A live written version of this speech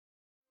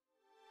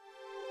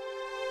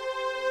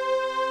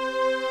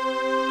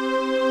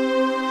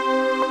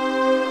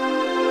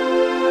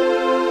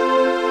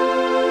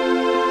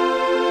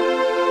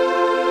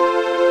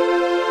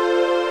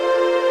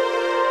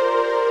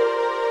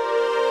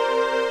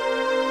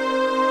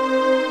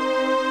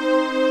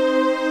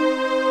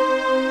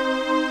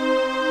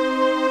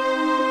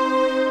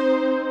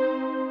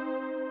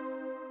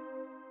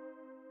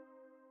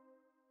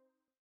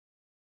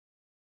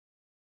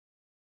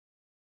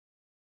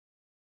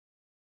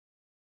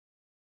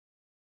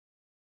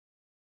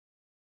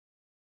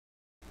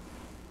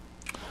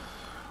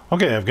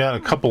Okay, I've got a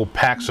couple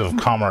packs of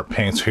Comart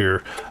paints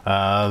here.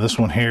 This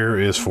one here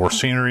is for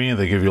scenery.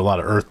 They give you a lot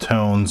of earth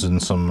tones and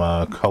some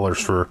colors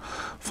for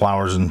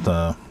flowers and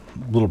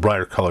little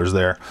brighter colors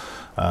there.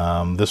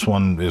 This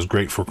one is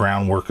great for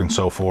groundwork and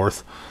so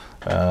forth.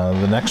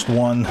 The next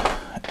one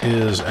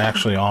is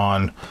actually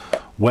on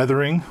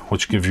weathering,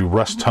 which gives you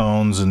rust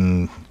tones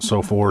and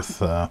so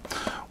forth.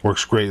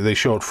 Works great. They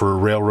show it for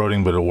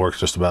railroading, but it works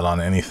just about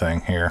on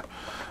anything here.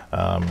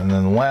 And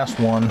then the last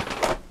one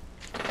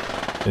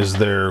is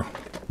their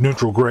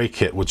neutral gray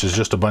kit, which is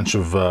just a bunch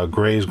of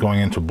grays going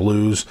into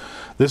blues.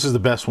 This is the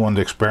best one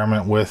to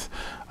experiment with.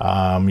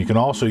 You can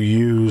also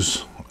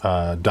use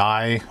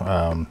dye,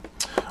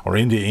 or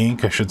India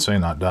ink, I should say,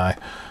 not dye,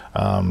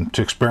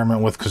 to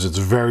experiment with, because it's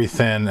very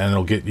thin and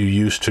it'll get you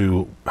used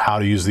to how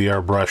to use the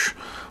airbrush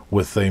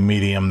with a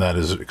medium that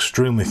is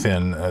extremely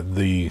thin.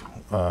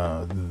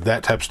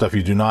 That type of stuff,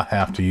 you do not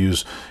have to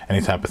use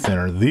any type of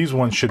thinner. These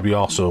ones should be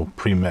also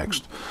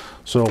pre-mixed.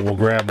 So we'll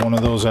grab one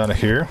of those out of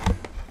here.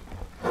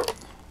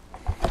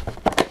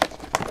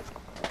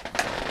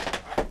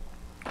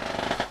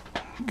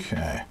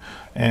 Okay,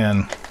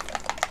 and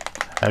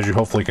as you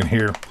hopefully can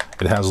hear,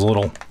 it has a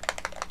little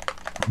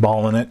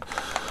ball in it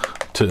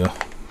to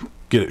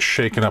get it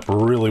shaken up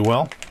really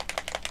well.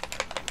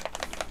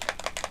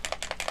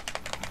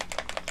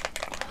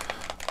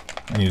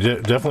 And you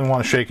definitely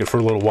want to shake it for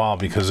a little while,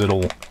 because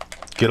it'll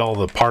get all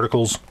the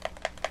particles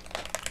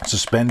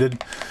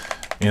suspended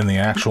in the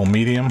actual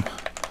medium,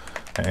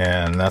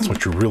 and that's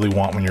what you really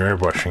want when you're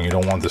airbrushing. You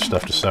don't want this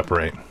stuff to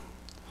separate.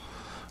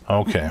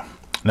 Okay,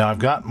 now I've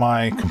got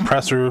my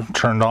compressor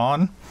turned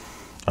on.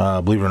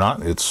 Believe it or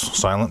not, it's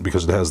silent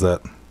because it has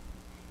that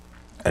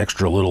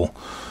extra little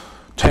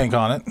tank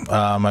on it.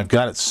 I've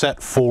got it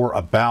set for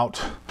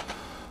about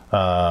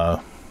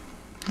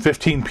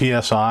 15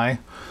 psi,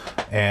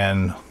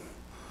 and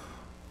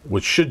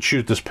which should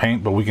shoot this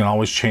paint, but we can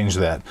always change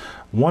that.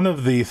 One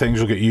of the things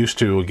you'll get used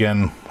to,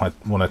 again,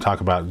 when I talk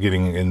about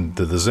getting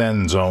into the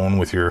Zen zone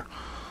with your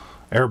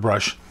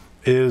airbrush,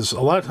 is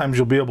a lot of times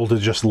you'll be able to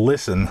just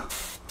listen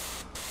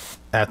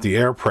at the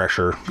air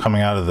pressure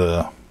coming out of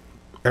the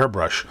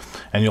airbrush,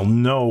 and you'll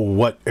know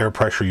what air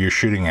pressure you're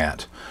shooting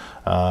at.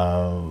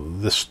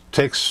 This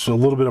takes a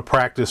little bit of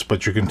practice,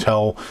 but you can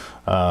tell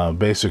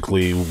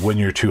basically when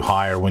you're too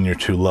high or when you're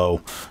too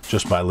low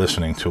just by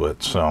listening to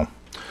it. So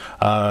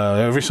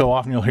every so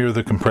often you'll hear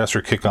the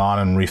compressor kick on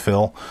and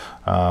refill,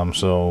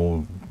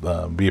 so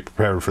be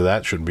prepared for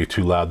that. Shouldn't be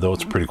too loud though,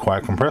 it's a pretty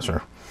quiet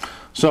compressor.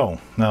 So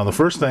now the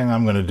first thing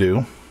I'm going to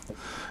do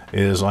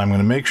is I'm going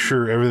to make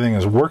sure everything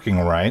is working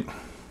right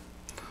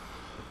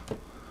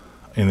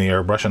in the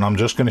airbrush, and I'm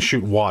just going to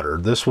shoot water.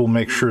 This will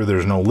make sure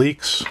there's no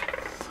leaks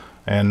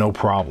and no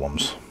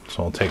problems.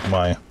 So I'll take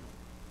my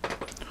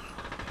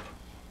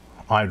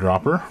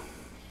eyedropper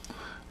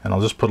and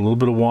I'll just put a little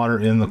bit of water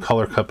in the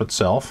color cup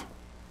itself.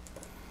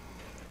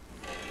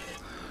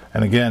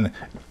 And again,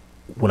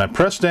 when I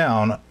press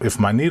down, if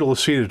my needle is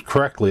seated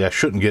correctly, I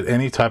shouldn't get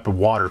any type of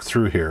water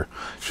through here.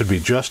 It should be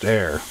just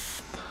air.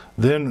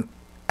 Then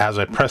as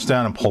I press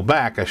down and pull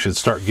back, I should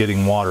start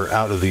getting water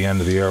out of the end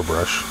of the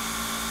airbrush.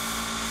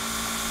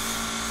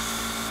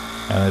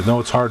 And I know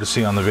it's hard to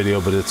see on the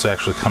video, but it's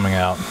actually coming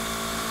out.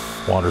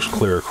 Water's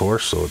clear, of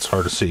course, so it's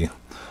hard to see,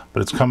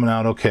 but it's coming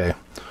out okay.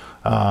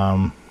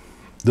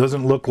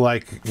 Doesn't look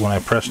like when I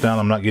press down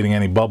I'm not getting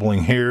any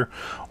bubbling here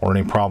or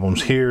any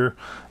problems here.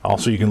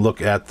 Also, you can look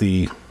at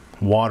the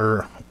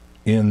water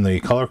in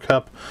the color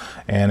cup,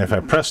 and if I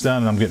press down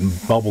and I'm getting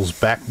bubbles,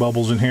 back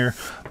bubbles in here,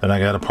 then I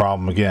got a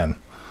problem again.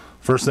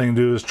 First thing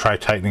to do is try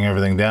tightening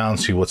everything down,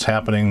 see what's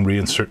happening,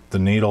 reinsert the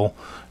needle,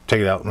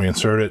 take it out and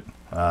reinsert it,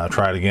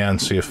 try it again,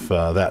 see if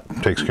that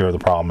takes care of the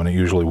problem, and it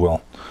usually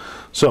will.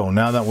 So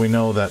now that we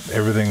know that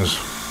everything's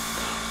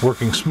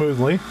working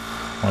smoothly,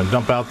 I'm going to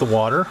dump out the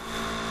water.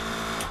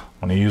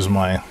 I'm going to use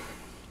my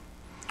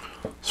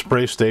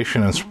spray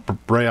station and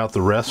spray out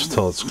the rest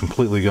till it's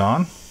completely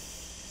gone.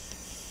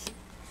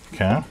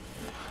 Okay,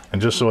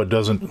 and just so it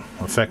doesn't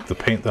affect the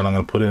paint that I'm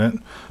going to put in it,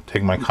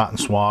 take my cotton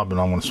swab and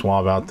I'm going to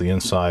swab out the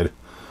inside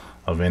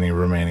of any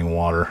remaining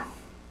water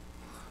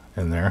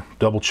in there.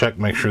 Double check,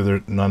 make sure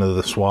that none of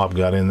the swab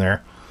got in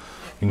there.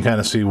 You can kind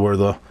of see where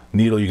the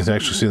needle, you can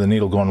actually see the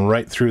needle going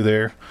right through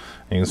there,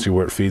 and you can see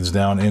where it feeds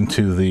down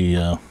into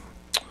the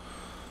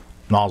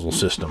nozzle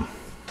system.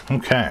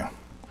 Okay,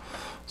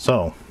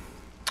 so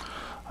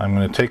I'm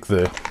going to take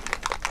the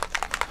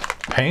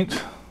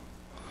paint,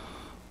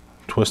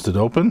 twist it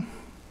open.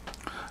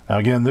 Now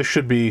again, this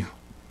should be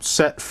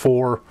set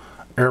for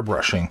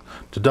airbrushing.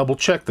 To double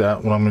check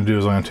that, what I'm going to do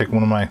is I'm going to take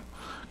one of my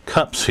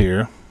cups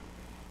here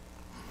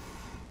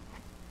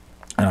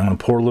and I'm going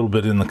to pour a little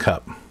bit in the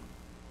cup.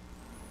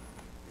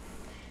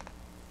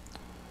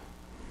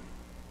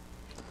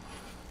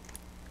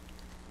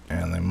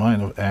 And they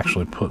might have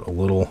actually put a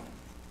little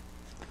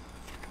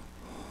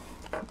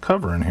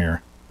cover in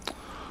here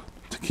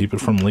to keep it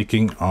from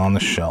leaking on the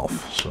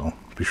shelf. So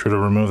be sure to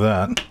remove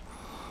that.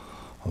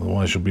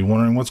 Otherwise you'll be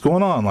wondering what's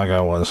going on like I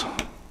was.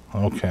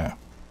 Okay.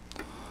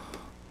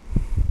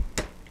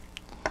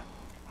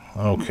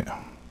 Okay.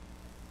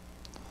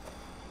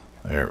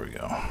 There we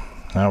go.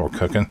 Now we're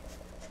cooking.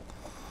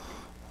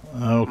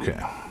 Okay.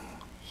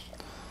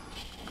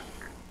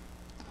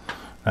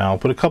 Now I'll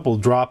put a couple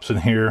of drops in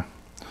here.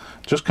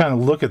 Just kind of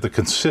look at the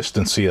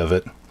consistency of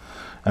it.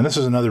 And this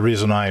is another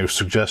reason I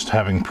suggest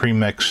having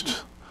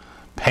pre-mixed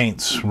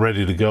paints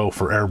ready to go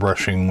for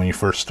airbrushing when you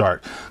first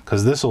start,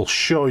 because this will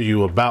show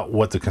you about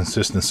what the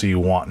consistency you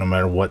want no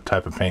matter what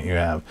type of paint you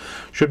have.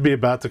 Should be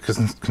about the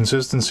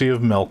consistency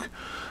of milk.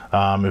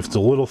 If it's a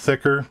little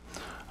thicker,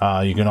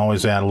 you can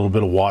always add a little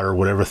bit of water,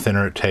 whatever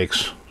thinner it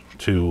takes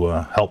to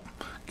help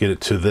get it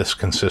to this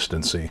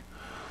consistency.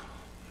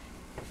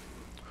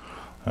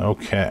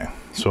 Okay,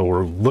 so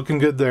we're looking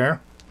good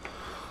there.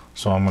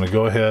 So I'm going to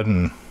go ahead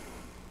and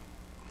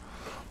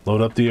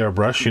load up the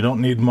airbrush. You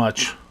don't need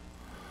much.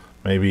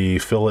 Maybe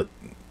fill it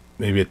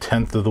maybe a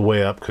tenth of the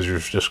way up, because you're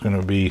just going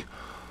to be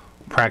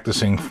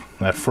practicing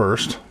at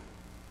first.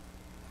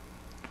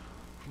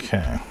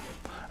 Okay,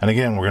 and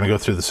again we're going to go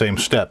through the same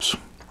steps.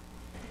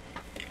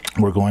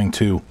 We're going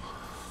to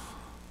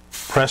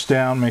press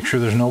down, make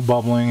sure there's no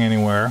bubbling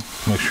anywhere,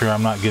 make sure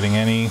I'm not getting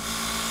any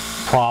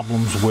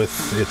problems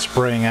with it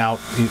spraying out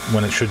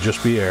when it should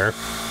just be air,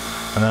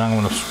 and then I'm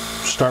going to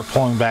start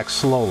pulling back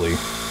slowly.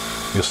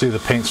 You'll see the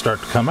paint start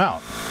to come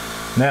out.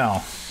 Now,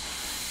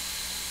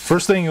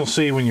 first thing you'll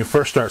see when you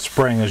first start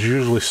spraying is you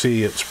usually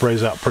see it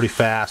sprays out pretty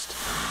fast,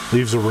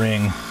 leaves a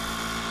ring,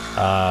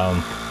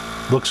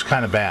 looks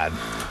kind of bad.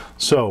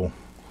 So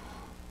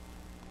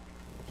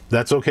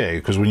that's okay,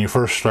 because when you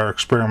first start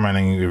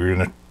experimenting, you're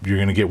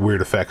gonna get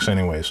weird effects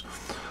anyways.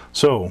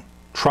 So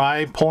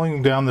try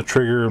pulling down the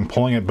trigger and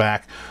pulling it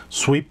back.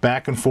 Sweep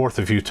back and forth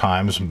a few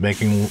times,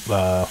 making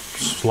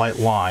slight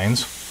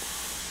lines.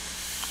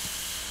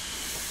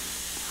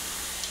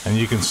 And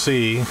you can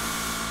see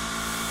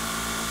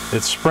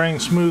it's spraying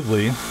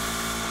smoothly,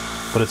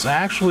 but it's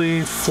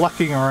actually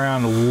flecking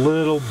around a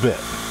little bit.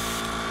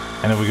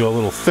 And if we go a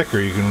little thicker,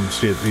 you can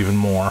see it even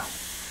more.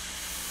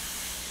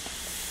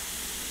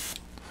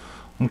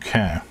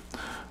 Okay,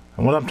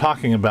 and what I'm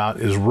talking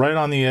about is right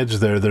on the edge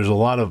there, there's a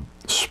lot of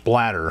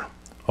splatter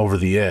over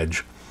the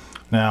edge.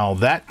 Now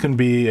that can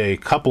be a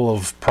couple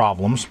of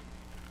problems.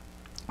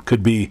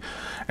 Could be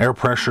air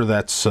pressure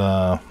that's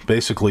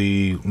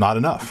basically not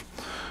enough.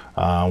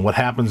 What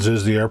happens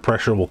is the air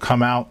pressure will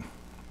come out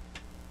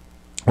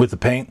with the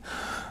paint.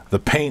 The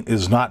paint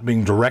is not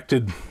being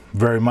directed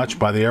very much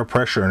by the air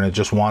pressure, and it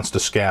just wants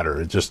to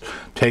scatter. It just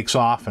takes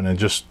off and it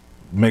just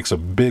makes a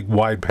big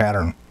wide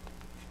pattern.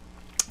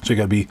 So you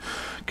got to be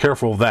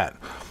careful of that.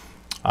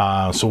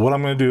 So what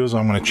I'm going to do is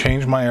I'm going to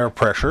change my air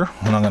pressure,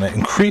 and I'm going to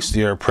increase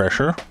the air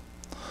pressure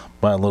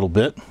by a little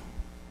bit.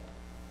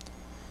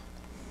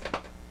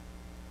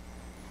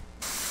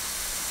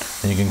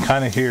 And you can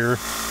kind of hear,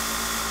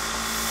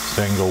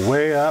 so I can go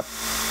way up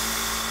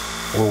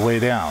or way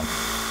down.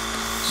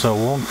 So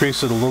we'll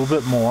increase it a little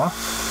bit more,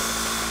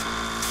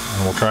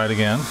 and we'll try it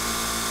again.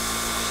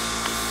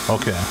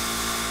 Okay.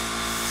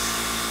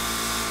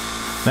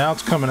 Now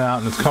it's coming out,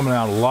 and it's coming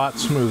out a lot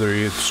smoother.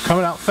 It's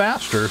coming out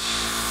faster,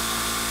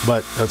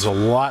 but it's a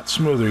lot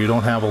smoother. You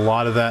don't have a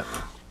lot of that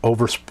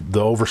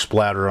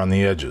oversplatter on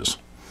the edges.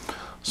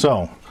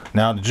 So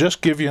now to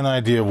just give you an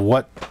idea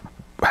of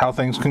how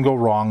things can go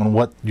wrong and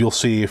what you'll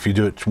see if you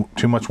do it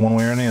too much one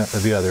way or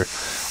the other,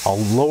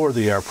 I'll lower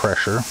the air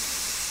pressure.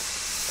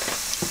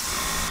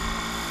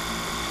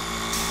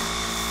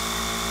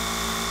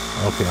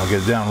 Okay, I'll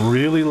get it down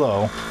really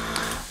low,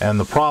 and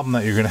the problem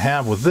that you're going to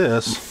have with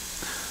this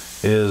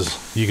is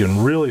you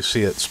can really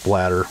see it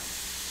splatter,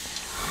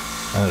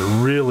 and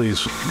it really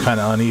is kind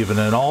of uneven.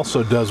 And it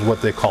also does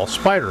what they call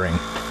spidering,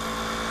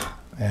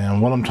 and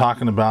what I'm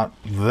talking about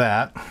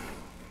that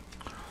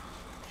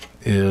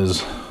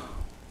is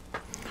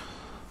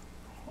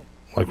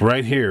like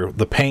right here,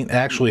 the paint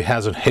actually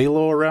has a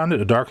halo around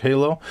it, a dark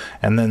halo,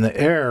 and then the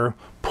air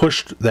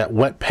pushed that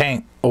wet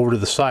paint over to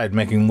the side,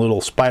 making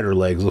little spider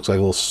legs. Looks like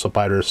a little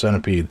spider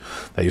centipede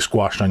that you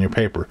squashed on your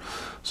paper.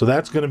 So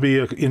that's going to be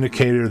an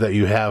indicator that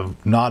you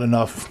have not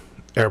enough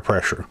air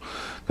pressure,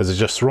 because it's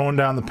just throwing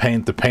down the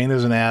paint. The paint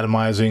isn't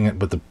atomizing it,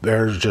 but the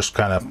air is just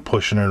kind of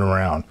pushing it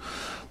around.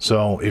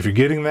 So if you're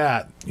getting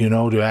that, you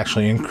know to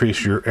actually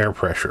increase your air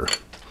pressure.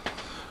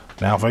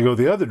 Now if I go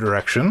the other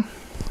direction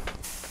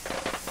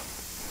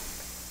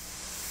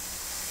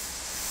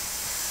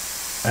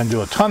and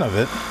do a ton of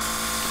it,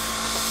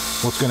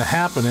 what's going to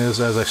happen is,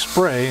 as I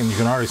spray, and you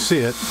can already see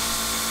it,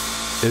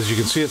 is you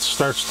can see it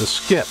starts to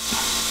skip.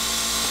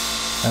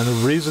 And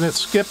the reason it's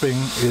skipping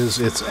is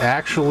it's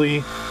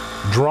actually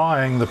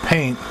drying the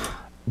paint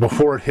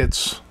before it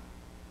hits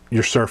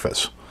your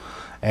surface.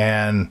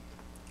 And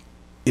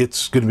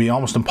it's going to be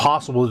almost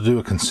impossible to do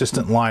a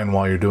consistent line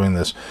while you're doing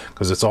this,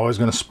 because it's always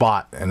going to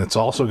spot, and it's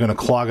also going to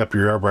clog up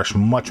your airbrush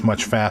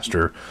much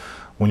faster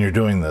when you're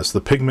doing this.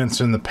 The pigments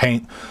in the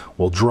paint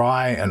will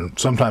dry, and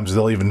sometimes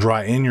they'll even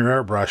dry in your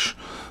airbrush,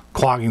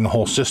 clogging the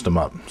whole system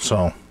up.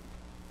 So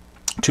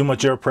too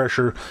much air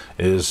pressure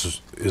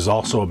is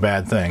also a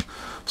bad thing.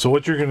 So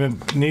what you're going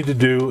to need to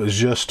do is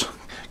just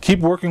keep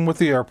working with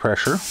the air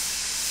pressure,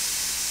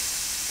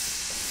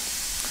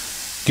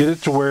 get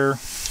it to where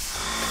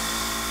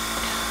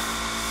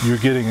you're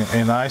getting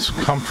a nice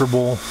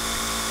comfortable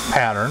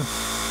pattern.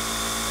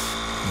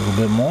 A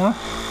little bit more.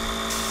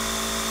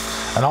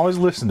 And always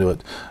listen to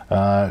it.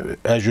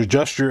 As you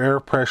adjust your air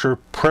pressure,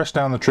 press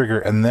down the trigger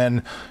and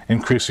then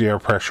increase the air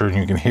pressure and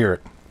you can hear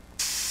it.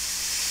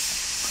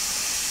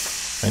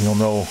 And you'll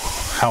know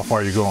how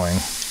far you're going.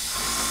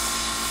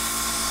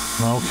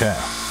 Okay.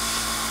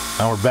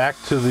 Now we're back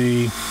to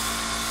the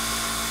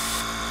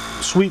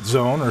sweet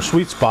zone or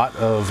sweet spot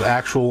of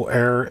actual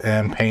air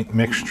and paint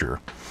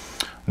mixture.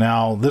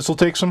 Now this will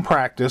take some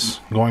practice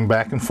going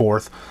back and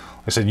forth.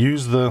 Like I said,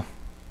 use a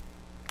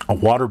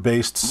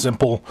water-based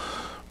simple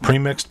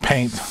pre-mixed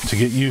paint to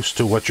get used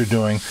to what you're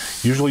doing.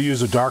 Usually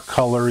use a dark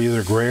color,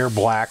 either gray or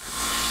black.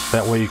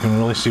 That way you can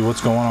really see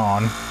what's going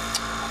on.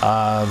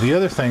 The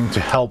other thing to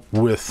help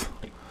with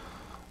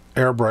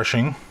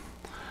airbrushing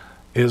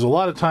is a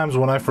lot of times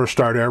when I first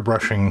start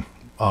airbrushing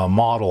a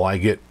model, I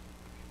get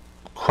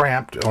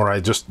cramped, or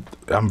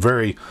I'm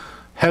very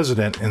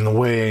hesitant in the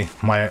way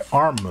my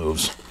arm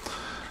moves.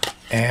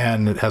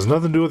 And it has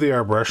nothing to do with the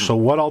airbrush. So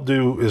what I'll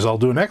do is I'll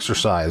do an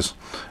exercise.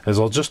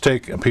 I'll just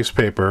take a piece of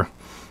paper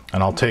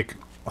and I'll take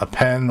a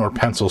pen or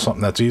pencil,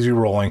 something that's easy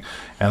rolling,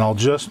 and I'll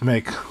just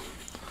make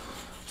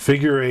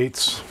figure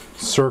eights,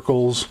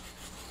 circles,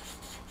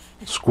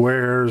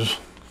 squares,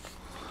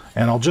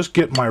 and I'll just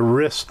get my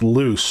wrist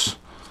loose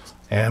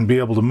and be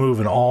able to move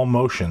in all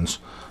motions.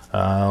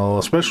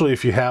 Especially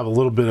if you have a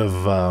little bit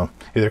of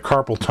either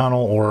carpal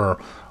tunnel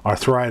or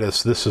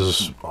arthritis, this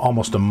is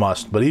almost a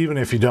must. But even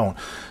if you don't,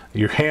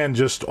 your hand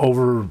just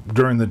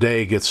during the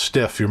day gets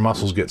stiff, your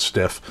muscles get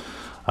stiff.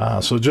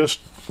 So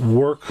just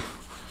work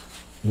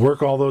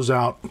all those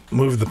out,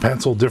 move the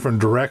pencil different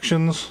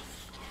directions,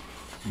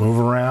 move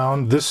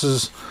around. This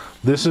is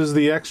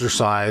the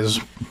exercise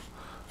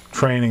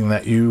training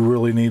that you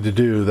really need to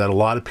do that a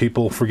lot of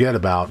people forget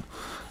about.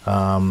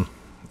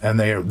 And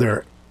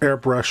their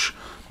airbrush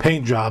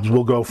paint jobs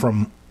will go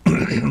from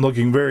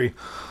looking very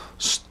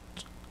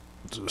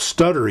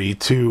stuttery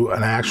to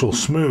an actual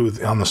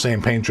smooth on the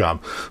same paint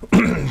job.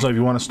 So if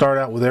you want to start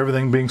out with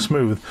everything being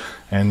smooth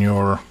and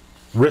your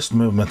wrist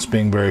movements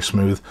being very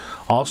smooth,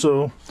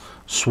 also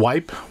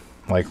swipe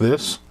like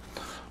this.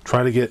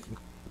 Try to get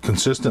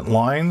consistent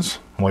lines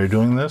while you're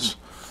doing this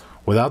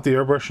without the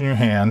airbrush in your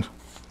hand,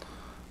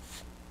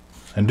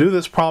 and do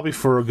this probably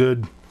for a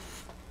good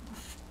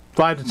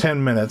 5 to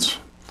 10 minutes,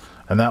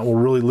 and that will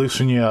really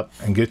loosen you up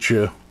and get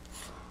you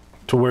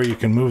to where you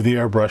can move the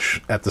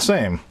airbrush at the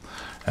same.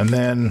 And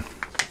then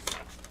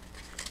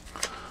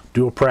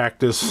do a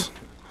practice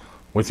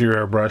with your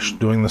airbrush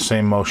doing the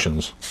same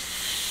motions,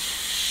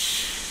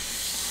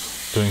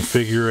 doing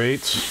figure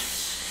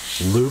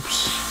eights,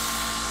 loops,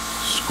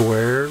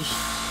 squares,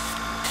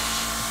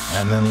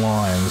 and then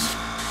lines.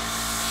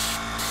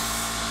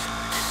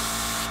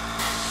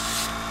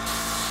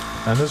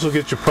 And this will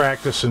get you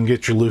practice and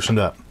get you loosened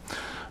up.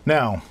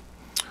 Now,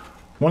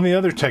 one of the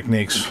other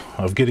techniques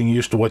of getting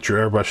used to what your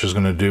airbrush is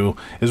going to do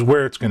is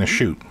where it's going to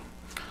shoot.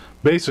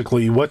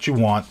 Basically, what you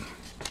want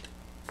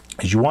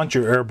is you want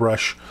your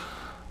airbrush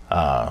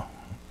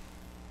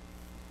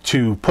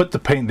to put the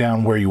paint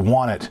down where you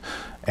want it.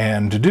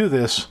 And to do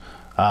this,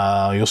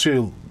 you'll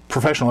see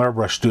professional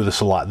airbrushes do this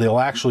a lot. They'll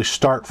actually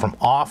start from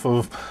off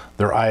of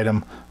their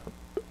item,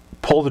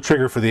 pull the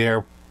trigger for the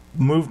air,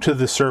 move to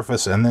the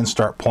surface, and then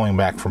start pulling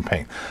back from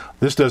paint.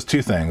 This does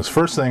two things.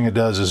 First thing it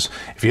does is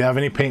if you have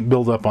any paint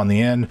buildup on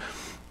the end,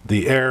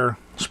 the air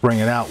spraying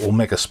it out will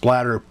make a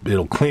splatter.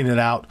 It'll clean it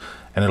out,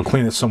 and it'll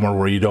clean it somewhere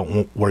where you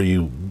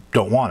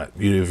don't want it.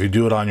 If you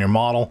do it on your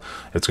model,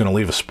 it's going to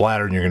leave a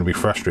splatter and you're going to be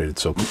frustrated.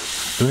 So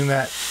doing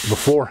that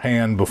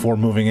beforehand, before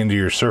moving into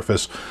your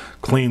surface,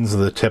 cleans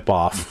the tip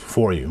off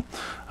for you.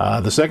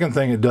 The second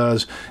thing it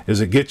does is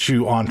it gets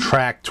you on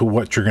track to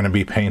what you're going to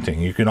be painting.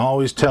 You can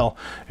always tell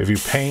if you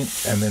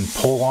paint and then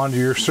pull onto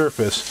your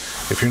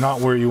surface, if you're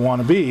not where you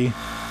want to be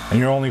and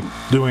you're only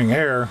doing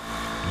air,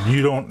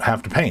 you don't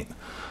have to paint.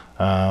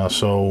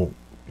 So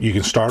you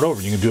can start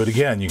over, you can do it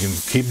again, you can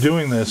keep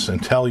doing this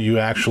until you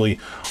actually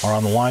are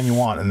on the line you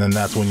want, and then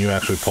that's when you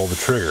actually pull the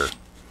trigger.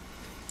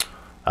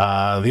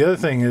 The other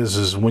thing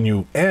is when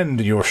you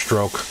end your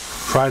stroke,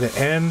 try to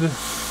end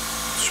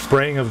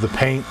spraying of the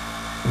paint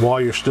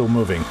while you're still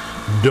moving.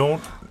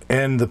 Don't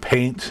end the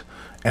paint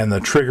and the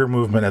trigger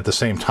movement at the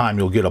same time.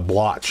 You'll get a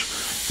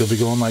blotch. You'll be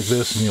going like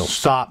this and you'll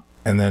stop,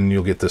 and then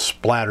you'll get this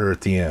splatter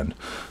at the end.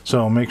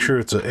 So make sure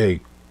it's a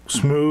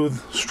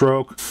smooth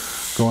stroke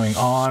going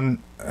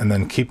on, and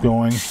then keep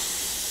going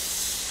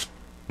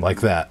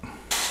like that.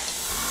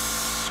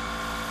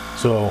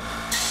 So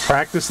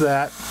practice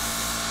that,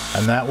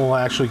 and that will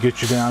actually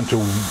get you down to,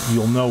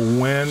 you'll know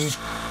when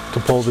to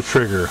pull the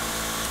trigger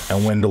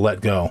and when to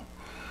let go.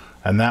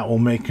 And that will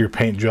make your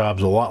paint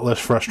jobs a lot less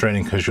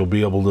frustrating because you'll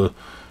be able to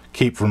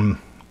keep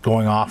from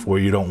going off where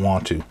you don't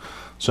want to.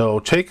 So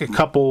take a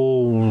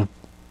couple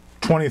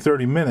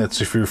 20-30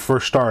 minutes if you're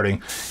first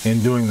starting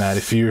in doing that.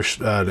 If you're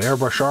an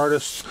airbrush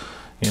artist,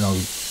 you know,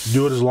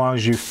 do it as long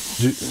as you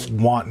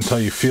want until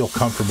you feel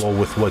comfortable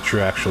with what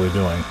you're actually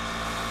doing.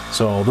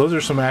 So those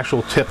are some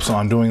actual tips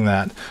on doing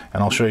that,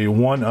 and I'll show you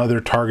one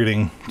other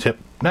targeting tip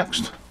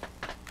next.